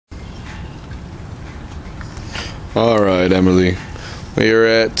All right, Emily. We are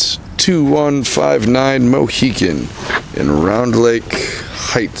at 2159 Mohican in Round Lake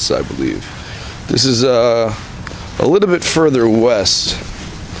Heights, I believe. This is a little bit further west.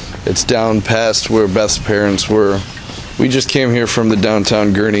 It's down past where Beth's parents were. We just came here from the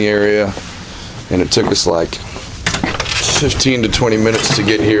downtown Gurney area, and it took us like 15 to 20 minutes to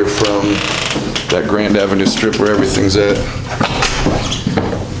get here from that Grand Avenue strip where everything's at.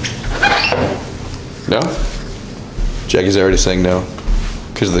 No? Jackie's already saying no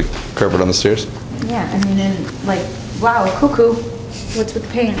because of the carpet on the stairs? Yeah, I mean, and like, wow, cuckoo. What's with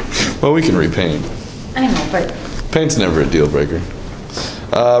the paint? Well, we can repaint. I know, but... Paint's never a deal breaker.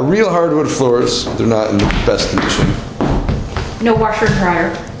 Real hardwood floors. They're not in the best condition. No washer and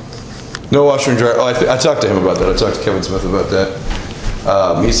dryer. No washer and dryer. Oh, I talked to him about that. I talked to Kevin Smith about that.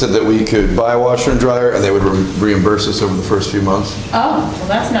 He said that we could buy a washer and dryer and they would reimburse us over the first few months. Oh, well,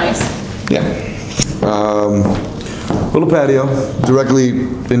 that's nice. Yeah. Little patio directly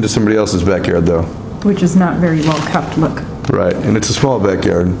into somebody else's backyard, though. Which is not very well kept, look. Right, and it's a small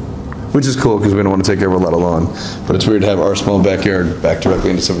backyard, which is cool because we don't want to take over a lot of lawn. But it's weird to have our small backyard back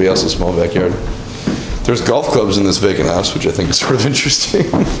directly into somebody else's small backyard. There's golf clubs in this vacant house, which I think is sort of interesting.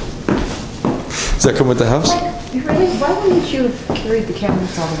 Does that come with the house? Like, really? Why wouldn't you have carried the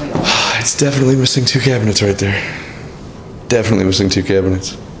cabinets all the way over? It's definitely missing 2 cabinets right there. Definitely missing 2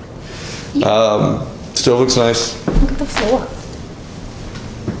 cabinets. Yeah. Still looks nice. Look at the floor.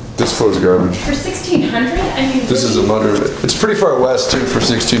 This floor's garbage. For 1600? I mean, This is a mutter. It's pretty far west, too, for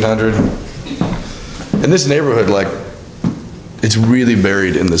 1600. In this neighborhood, like, it's really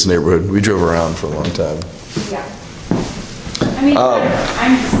buried in this neighborhood. We drove around for a long time. Yeah. I mean,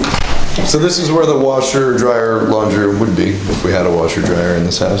 I'm So this is where the washer, dryer, laundry room would be if we had a washer, dryer in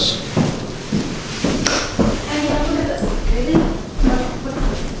this house. I mean, look at this. Really? What's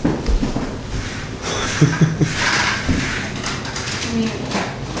this? I mean,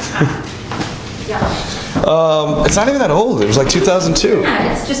 yeah. It's not even that old. It was like 2002.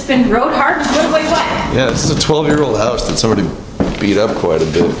 Yeah, it's just been rode hard, put away wet. Yeah, this is a 12-year-old house that somebody beat up quite a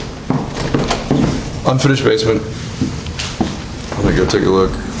bit. Unfinished basement. Let me go take a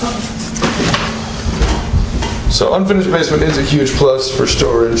look. So unfinished basement is a huge plus for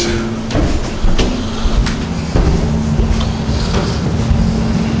storage.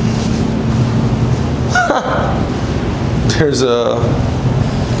 There's a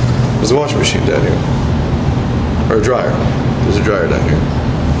washing machine down here. Or a dryer. There's a dryer down here.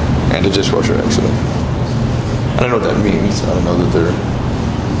 And a dishwasher, actually. I don't know what that means. I don't know that they're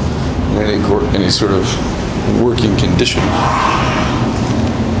in any sort of working condition.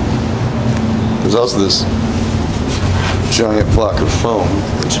 There's also this giant block of foam,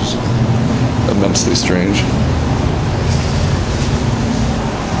 which is immensely strange.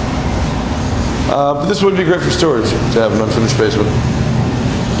 But this would be great for storage, to have an unfinished basement.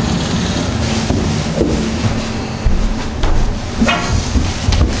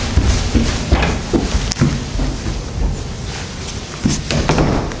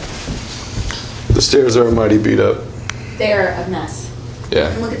 The stairs are mighty beat up. They're a mess. Yeah.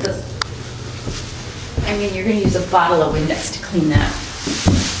 And look at this. I mean, you're going to use a bottle of Windex to clean that.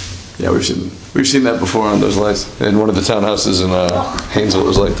 Yeah, we've seen that before on those lights. In one of the townhouses in Haynesville, it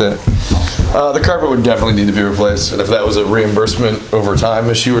was like that. The carpet would definitely need to be replaced, and if that was a reimbursement over time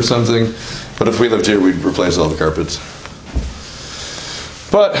issue or something, but if we lived here, we'd replace all the carpets.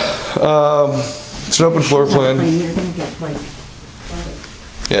 But it's an open floor plan. You're going to get like.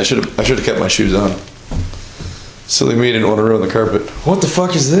 Yeah, I should have kept my shoes on. Silly me, didn't want to ruin the carpet. What the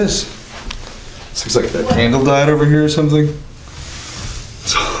fuck is this? This looks like that candle died over here or something.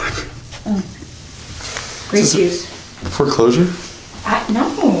 Great shoes. Foreclosure? No.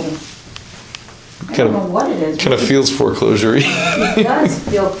 I don't know what it is. Kind of feels foreclosure-y. It does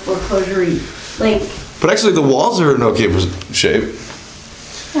feel foreclosure-y. Like. But actually, the walls are in okay shape.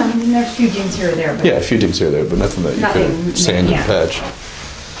 Yeah, I mean, there's a few dings here or there. But Yeah, a few dings here or there, but nothing that you could sand and patch.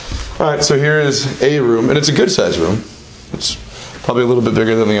 All right, so here is a room, and it's a good-sized room. It's probably a little bit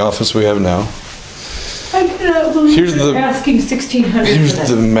bigger than the office we have now. I cannot believe you're asking $1,600 Here's for this.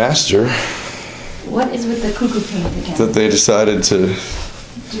 the master. What is with the cuckoo paint again? That they decided to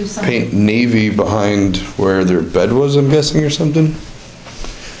Do something. paint navy behind where their bed was, I'm guessing, or something.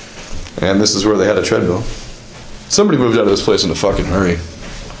 And this is where they had a treadmill. Somebody moved out of this place in a fucking hurry.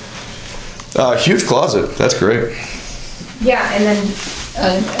 Huge closet. That's great. Yeah, and then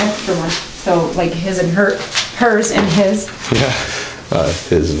an extra one. So like his and hers and his. Yeah.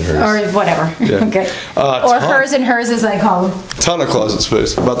 His and hers. Or whatever. Yeah. Okay. Or hers and hers, as I call them. Ton of closet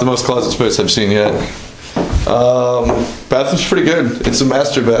space. About the most closet space I've seen yet. Bathroom's pretty good. It's a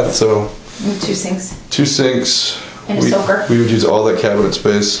master bath, so With 2 sinks. 2 sinks. And a soaker. We would use all that cabinet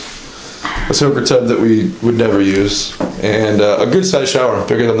space. A soaker tub that we would never use. And a good sized shower,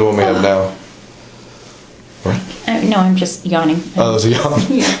 bigger than the one we have now. What? No, I'm just yawning. Oh, that was a yawn?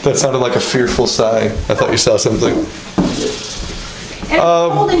 Yeah. That sounded like a fearful sigh. I thought you saw something. And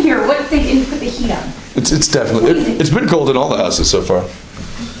it's cold in here. What if they didn't put the heat on? It's definitely, it's been cold in all the houses so far.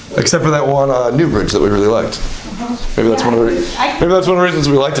 Except for that one new bridge that we really liked. Maybe that's one of the reasons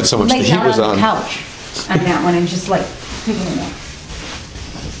we liked it so much. The heat was on. The couch on that one and just like picking it up.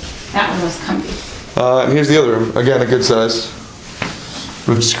 That one was comfy. And here's the other room. Again, a good size.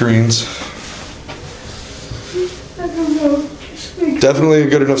 With screens. Definitely a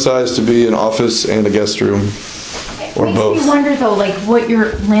good enough size to be an office and a guest room. Or It both. makes me wonder though, like what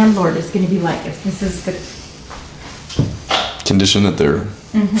your landlord is going to be like if this is the Condition that they're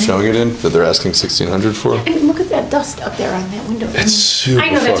showing it in, that they're asking $1,600 for. I mean, look at that dust up there on that window. It's super I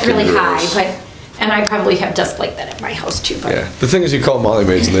know that's fucking really gross. high, and I probably have dust like that at my house too. But Yeah. The thing is, you call Molly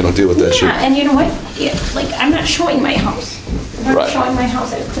maids and they don't deal with that shit. yeah, and you know what? Yeah, like I'm not showing my house. If I'm Right. showing my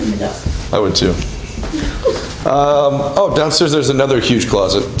house, I'd clean the dust. I would too. Oh, downstairs there's another huge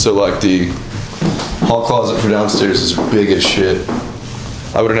closet. So like the hall closet for downstairs is big as shit.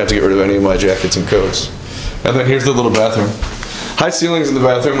 I wouldn't have to get rid of any of my jackets and coats. And then here's the little bathroom. High ceilings in the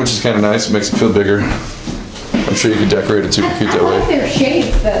bathroom, which is kind of nice. It makes it feel bigger. I'm sure you could decorate it super cute that I like way. their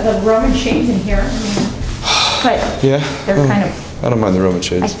shades, the Roman shades in here. I mean, but Yeah. they're kind of, I don't mind the Roman I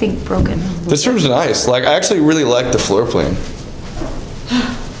shades. think, broken. This room's nice. Like, I actually really like the floor plan.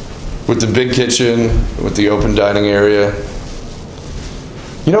 With the big kitchen, with the open dining area.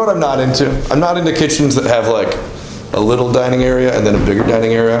 You know what I'm not into? I'm not into kitchens that have like a little dining area and then a bigger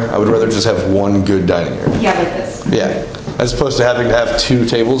dining area. I would rather just have one good dining area. Yeah, like this. Yeah. As opposed to having to have 2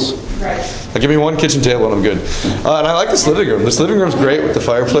 tables. Right. Like, give me 1 kitchen table and I'm good. And I like this living room. This living room's great with the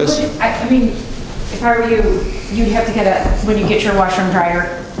fireplace. I mean, if I were you, you'd have to get when you get your washer and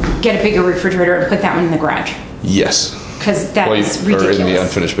dryer, get a bigger refrigerator and put that one in the garage. Yes. Because that Or is in the ridiculous.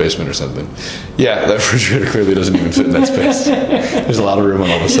 unfinished basement or something. Yeah, that refrigerator clearly doesn't even fit in that space. There's a lot of room on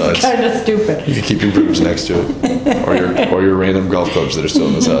all the sides. It's kind of stupid. You can keep your brooms next to it. Or your random golf clubs that are still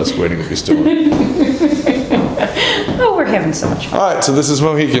in this house waiting to be stolen. Oh, we're having so much fun. All right, so this is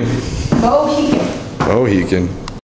Mohican. Mohican. Mohican.